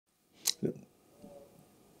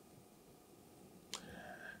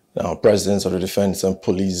Now, President of the Defense and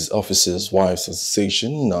Police Officers Wives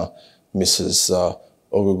Association, Mrs.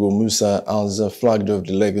 Oghogho Musa, has flagged off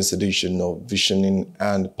the Lagos edition of Visioning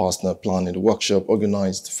and Personal Planning workshop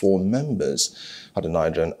organized for members at the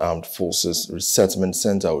Nigerian Armed Forces Resettlement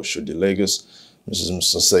Center, Oshodi Lagos. Mrs.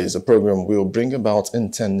 Musa says the program will bring about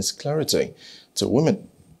intense clarity to women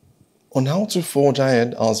on how to forge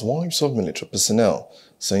ahead as wives of military personnel,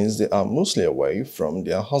 since they are mostly away from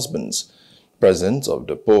their husbands. President of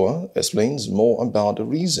Depowa explains more about the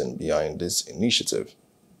reason behind this initiative.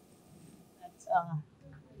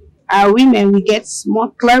 Our women, we get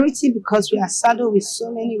more clarity because we are saddled with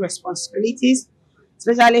so many responsibilities,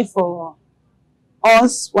 especially for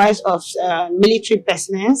us, wives of military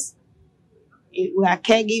personnel. We are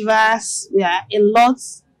caregivers, we are a lot,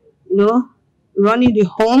 running the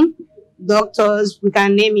home, doctors, we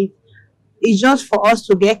can name it. It's just for us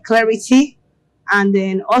to get clarity and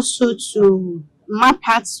then also to map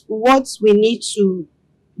out what we need to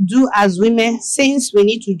do as women, since we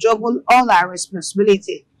need to juggle all our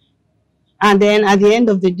responsibility. And then at the end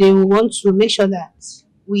of the day, we want to make sure that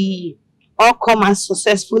we all come out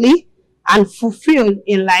successfully and fulfilled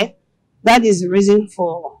in life. That is the reason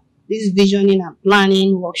for this visioning and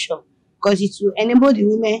planning workshop, because it will enable the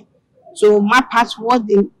women to map out what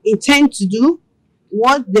they intend to do,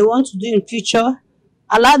 what they want to do in future,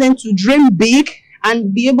 allow them to dream big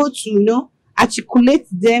and be able to, articulate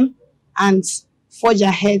them and forge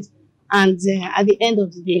ahead. And at the end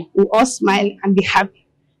of the day, we all smile and be happy.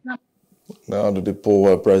 Now, the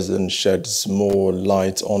Depowa president sheds more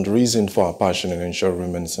light on the reason for our passion in ensuring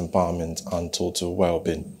women's empowerment and total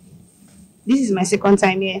well-being. This is my second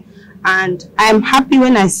time here, and I'm happy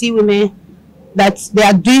when I see women that they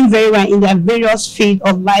are doing very well in their various fields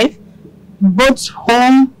of life, both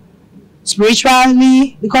home,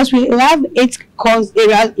 spiritually, because we have 8 core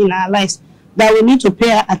areas in our lives that we need to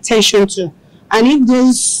pay attention to. And if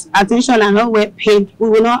those attention are not well paid, we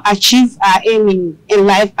will not achieve our aim in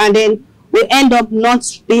life, and then we end up not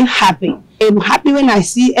being happy. I'm happy when I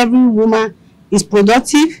see every woman is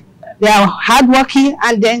productive, they are hardworking,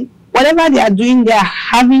 and then whatever they are doing, they are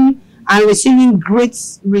having and receiving great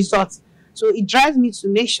results. So it drives me to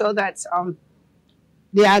make sure that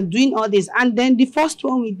they are doing all this. And then the first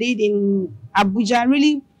one we did in Abuja,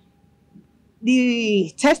 really,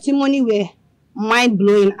 the testimony were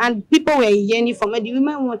mind-blowing, and people were yearning for me. The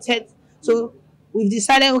women wanted, so we've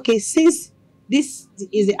decided, okay, since this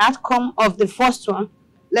is the outcome of the first one,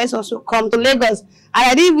 let's also come to Lagos. And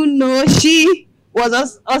I didn't even know she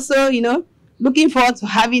was also, looking forward to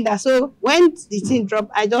having that. So when the thing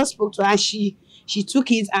dropped, I just spoke to her. She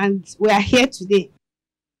took it, and we are here today.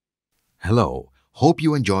 Hello. Hope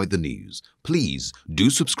you enjoyed the news. Please do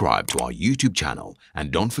subscribe to our YouTube channel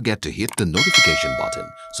and don't forget to hit the notification button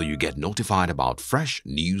so you get notified about fresh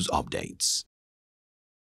news updates.